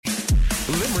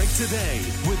Today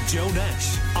with Joe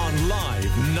Nash on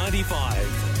Live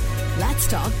 95. Let's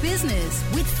talk business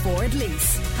with Ford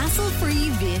Lease. Hassle-free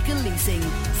vehicle leasing.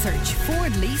 Search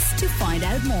Ford Lease to find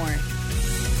out more.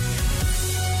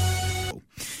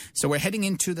 So we're heading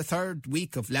into the third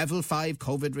week of level 5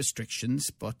 COVID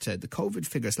restrictions, but the COVID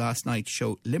figures last night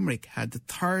show Limerick had the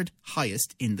third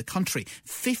highest in the country.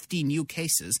 50 new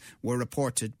cases were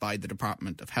reported by the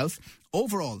Department of Health.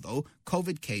 Overall, though,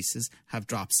 COVID cases have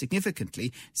dropped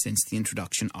significantly since the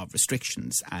introduction of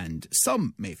restrictions, and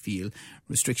some may feel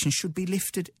restrictions should be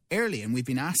lifted early, and we've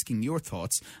been asking your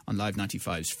thoughts on Live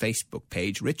 95's Facebook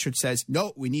page. Richard says,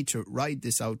 no, we need to ride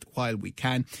this out while we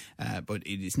can, but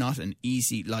it is not an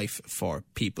easy life for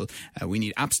people. We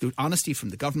need absolute honesty from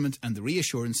the government and the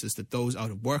reassurances that those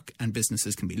out of work and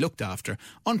businesses can be looked after.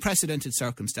 Unprecedented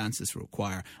circumstances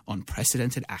require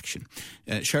unprecedented action.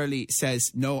 Shirley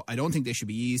says, no, I don't think they should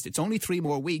be eased. It's only 3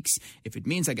 more weeks. If it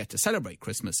means I get to celebrate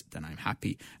Christmas, then I'm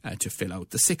happy to fill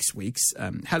out the 6 weeks.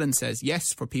 Helen says,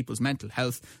 yes, for people's mental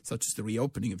health, such as the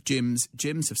reopening of gyms.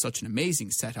 Gyms have such an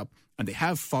amazing setup and they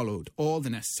have followed all the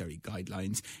necessary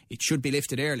guidelines. It should be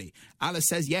lifted early. Alice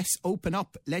says, yes, open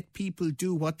up. Let people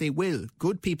do what they will.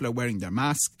 Good people are wearing their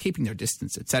masks, keeping their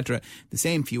distance, etc. The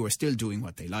same few are still doing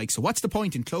what they like. So what's the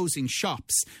point in closing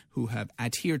shops who have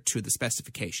adhered to the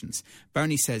specifications?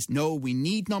 Bernie says, no, we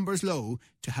need numbers low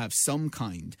to have some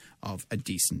kind of a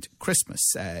decent Christmas.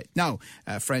 Now,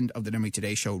 a friend of the Limerick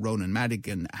Today show, Ronan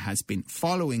Madigan, has been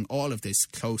following all of this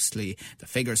closely, the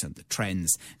figures and the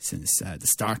trends, since the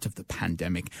start of the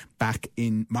pandemic back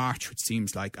in March, which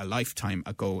seems like a lifetime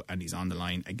ago, and he's on the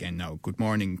line again now. Good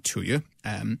morning to you.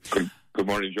 Good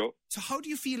morning, Joe. So how do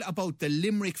you feel about the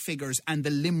Limerick figures and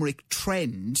the Limerick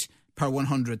trend per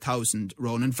 100,000,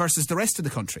 Ronan, versus the rest of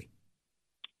the country?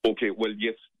 Okay, well,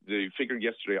 yes, the figure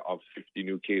yesterday of 50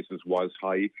 new cases was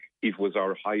high. It was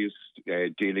our highest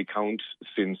daily count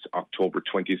since October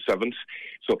 27th.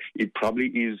 So it probably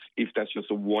is, if that's just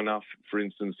a one-off, for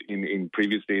instance, in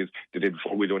previous days, the day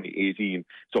before we'd only 18.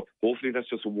 So hopefully that's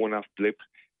just a one-off blip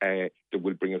that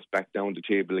will bring us back down the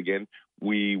table again.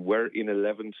 We were in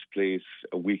 11th place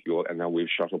a week ago, and now we've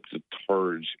shot up to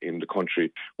 3rd in the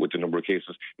country with the number of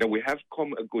cases. Now, we have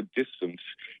come a good distance.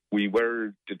 We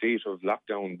were, the date of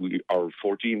lockdown, our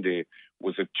 14-day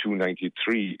was at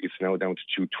 293. It's now down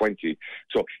to 220.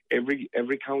 So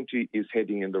every county is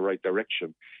heading in the right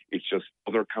direction. It's just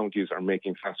other counties are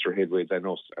making faster headway than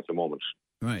us at the moment.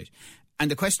 Right.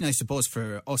 And the question, I suppose,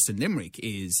 for us in Limerick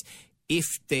is, if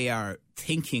they are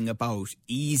thinking about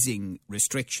easing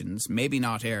restrictions, maybe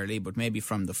not early, but maybe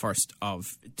from the 1st of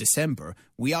December,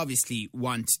 we obviously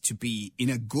want to be in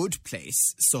a good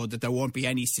place so that there won't be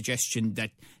any suggestion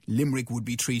that Limerick would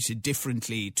be treated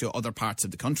differently to other parts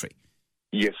of the country.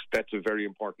 Yes, that's a very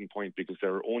important point, because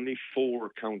there are only 4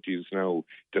 counties now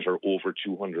that are over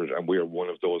 200, and we are one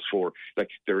of those 4. Like,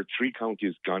 there are 3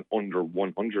 counties gone under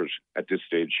 100 at this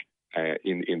stage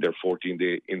in their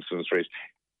 14-day incidence rate.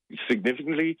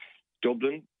 Significantly,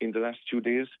 Dublin in the last 2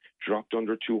 days dropped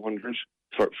under 200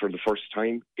 for the first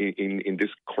time in this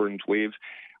current wave.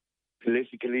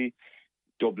 Politically,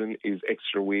 Dublin is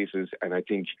extra weighted, and I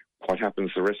think what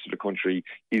happens the rest of the country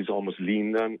is almost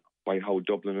leaned on by how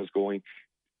Dublin is going.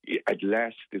 At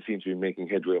last, they seem to be making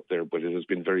headway up there, but it has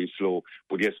been very slow.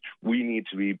 But yes, we need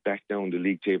to be back down the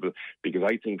league table, because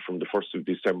I think from the 1st of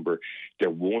December,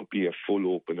 there won't be a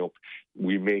full open up.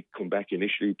 We may come back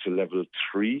initially to level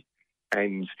 3,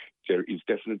 and there is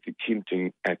definitely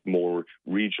hinting at more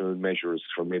regional measures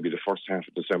for maybe the first half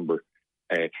of December.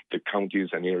 The counties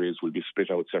and areas will be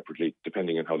split out separately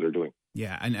depending on how they're doing.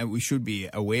 Yeah, and we should be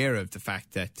aware of the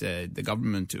fact that the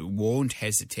government won't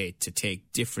hesitate to take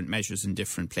different measures in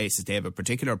different places. They have a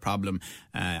particular problem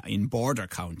in border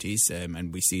counties,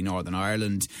 and we see Northern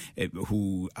Ireland,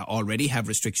 who already have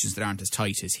restrictions that aren't as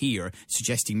tight as here,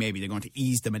 suggesting maybe they're going to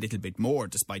ease them a little bit more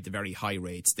despite the very high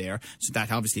rates there. So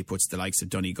that obviously puts the likes of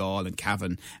Donegal and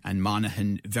Cavan and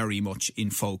Monaghan very much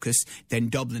in focus. Then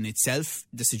Dublin itself,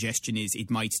 the suggestion is it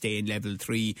might stay in level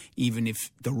 3, even if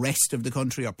the rest of the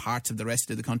country or parts of the rest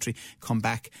of the country come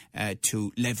back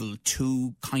to level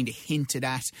 2, kind of hinted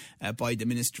at by the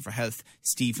Minister for Health,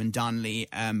 Stephen Donnelly.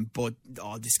 But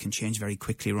all this can change very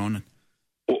quickly, Ronan.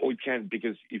 Oh, it can,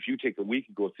 because if you take a week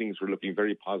ago, things were looking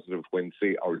very positive when,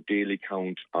 say, our daily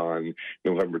count on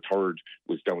November 3rd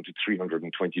was down to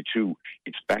 322.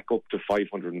 It's back up to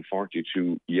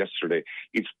 542 yesterday.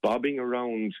 It's bobbing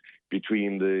around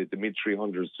between the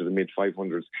mid-300s to the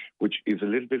mid-500s, which is a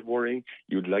little bit worrying.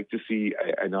 You'd like to see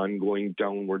an ongoing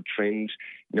downward trend.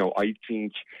 Now, I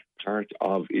think part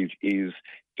of it is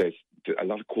that a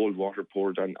lot of cold water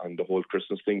poured on the whole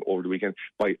Christmas thing over the weekend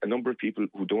by a number of people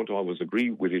who don't always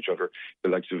agree with each other. The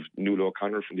likes of Nuala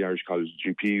O'Connor from the Irish College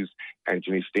of GPs,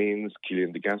 Anthony Staines,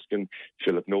 Cillian DeGascon,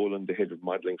 Philip Nolan, the head of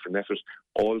modelling for NPHET,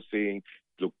 all saying,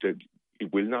 look,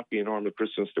 it will not be a normal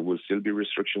Christmas. There will still be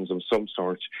restrictions of some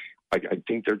sort. I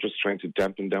think they're just trying to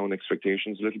dampen down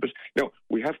expectations a little bit. Now,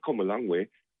 we have come a long way.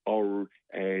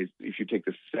 If you take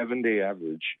the 7-day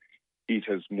average, it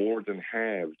has more than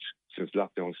halved since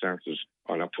lockdown started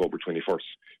on October 21st.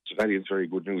 So that is very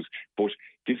good news. But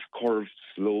this curve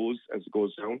slows as it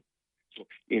goes down. So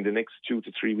in the next 2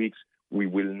 to 3 weeks, we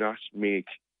will not make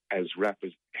as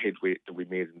rapid headway that we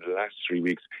made in the last 3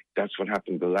 weeks. That's what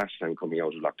happened the last time coming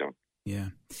out of lockdown. Yeah.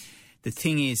 The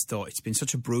thing is, though, it's been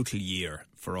such a brutal year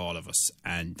for all of us,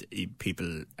 and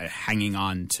people are hanging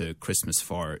on to Christmas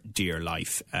for dear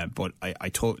life. But I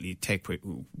totally take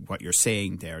what you're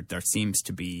saying there. There seems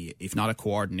to be, if not a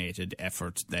coordinated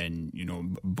effort, then,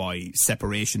 by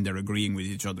separation, they're agreeing with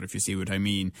each other, if you see what I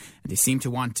mean. And they seem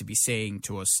to want to be saying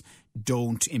to us,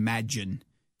 don't imagine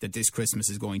that this Christmas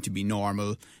is going to be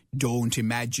normal. Don't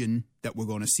imagine that we're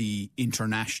going to see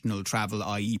international travel,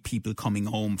 i.e. people coming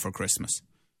home for Christmas.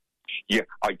 Yeah,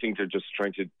 I think they're just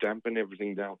trying to dampen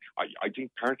everything down. I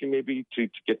think partly maybe to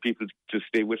get people to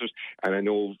stay with it. And I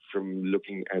know from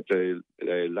looking at the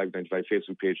Live 95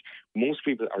 Facebook page, most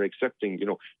people are accepting,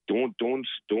 don't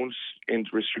end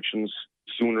restrictions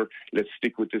sooner. Let's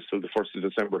stick with this till the 1st of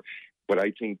December. But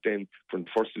I think then from the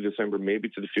 1st of December, maybe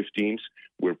to the 15th,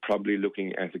 we're probably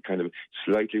looking at a kind of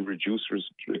slightly reduced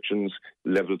restrictions,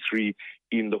 level 3,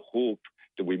 in the hope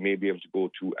that we may be able to go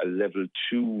to a level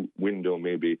 2 window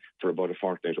maybe for about a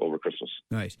fortnight over Christmas.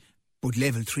 Right. But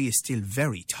level 3 is still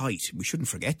very tight. We shouldn't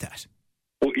forget that.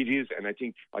 Oh, it is. And I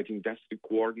think that's the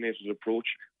coordinated approach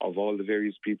of all the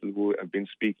various people who have been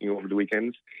speaking over the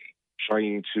weekends,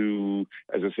 trying to,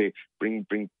 as I say, bring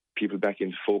people back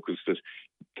into focus that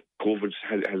COVID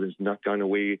has not gone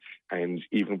away, and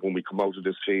even when we come out of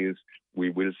this phase, we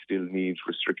will still need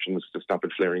restrictions to stop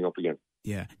it flaring up again.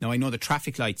 Yeah. Now, I know the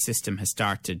traffic light system has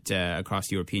started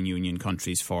across European Union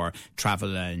countries for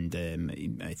travel, and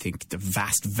I think the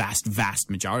vast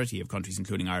majority of countries,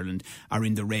 including Ireland, are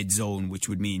in the red zone, which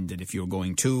would mean that if you're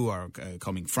going to or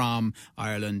coming from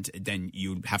Ireland, then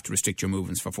you'd have to restrict your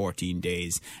movements for 14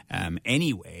 days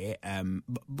anyway.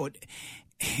 But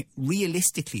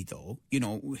realistically, though,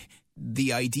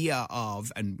 the idea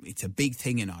of, and it's a big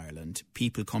thing in Ireland,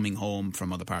 people coming home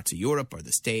from other parts of Europe or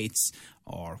the States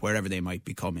or wherever they might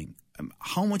be coming,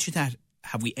 how much of that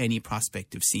have we any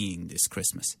prospect of seeing this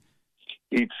Christmas?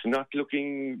 It's not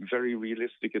looking very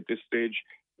realistic at this stage.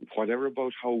 Whatever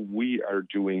about how we are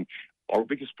doing, our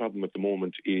biggest problem at the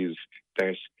moment is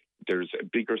that there's a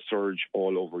bigger surge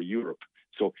all over Europe.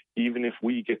 So even if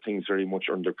we get things very much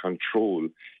under control,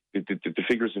 the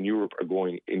figures in Europe are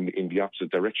going in the opposite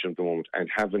direction at the moment, and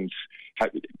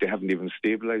they haven't even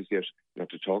stabilised yet, not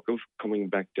to talk of coming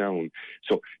back down.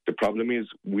 So the problem is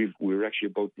we're actually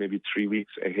about maybe 3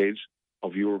 weeks ahead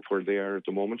of Europe where they are at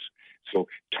the moment. So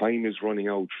time is running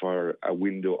out for a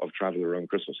window of travel around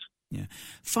Christmas. Yeah.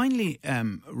 Finally,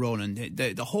 Roland,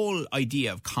 the whole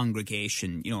idea of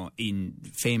congregation,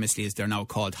 famously as they're now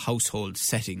called household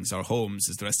settings or homes,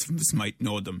 as the rest of us might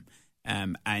know them,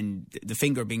 and the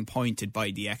finger being pointed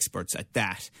by the experts at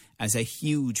that as a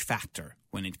huge factor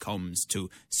when it comes to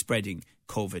spreading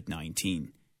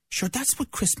COVID-19. Sure, that's what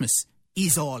Christmas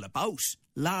is all about.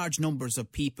 Large numbers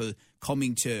of people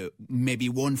coming to maybe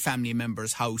one family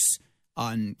member's house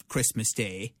on Christmas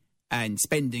Day and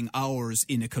spending hours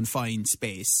in a confined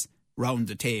space round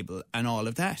the table and all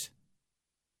of that.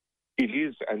 It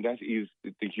is, and that is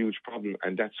the huge problem,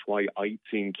 and that's why I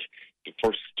think the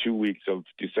first 2 weeks of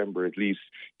December at least,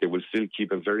 they will still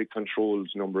keep a very controlled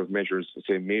number of measures,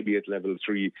 say maybe at level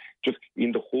 3, just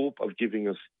in the hope of giving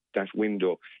us that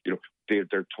window.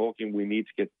 They're talking we need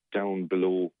to get down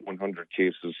below 100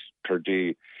 cases per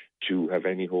day to have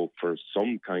any hope for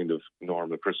some kind of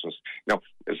normal Christmas. Now,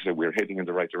 as I said, we're heading in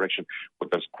the right direction,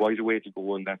 but there's quite a way to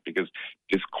go on that because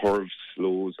this curve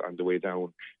slows on the way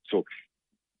down. So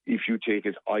if you take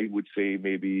it, I would say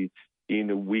maybe in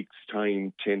a week's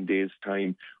time, 10 days'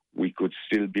 time, we could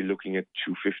still be looking at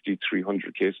 250,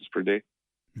 300 cases per day.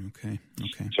 Okay.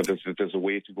 So there's a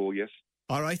way to go, yes.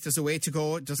 All right, there's a way to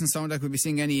go. It doesn't sound like we'll be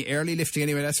seeing any early lifting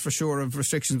anyway, that's for sure, of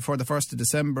restrictions before the 1st of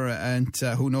December, and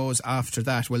who knows after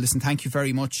that. Well, listen, thank you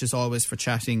very much, as always, for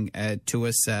chatting to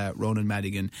us, Ronan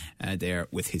Madigan, there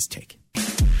with his take.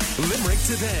 Limerick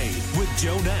Today with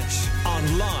Joe Nash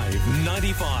on Live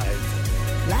 95.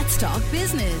 Let's talk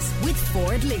business with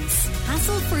Ford Lease.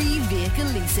 Hassle-free vehicle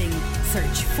leasing.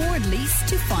 Search Ford Lease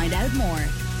to find out more.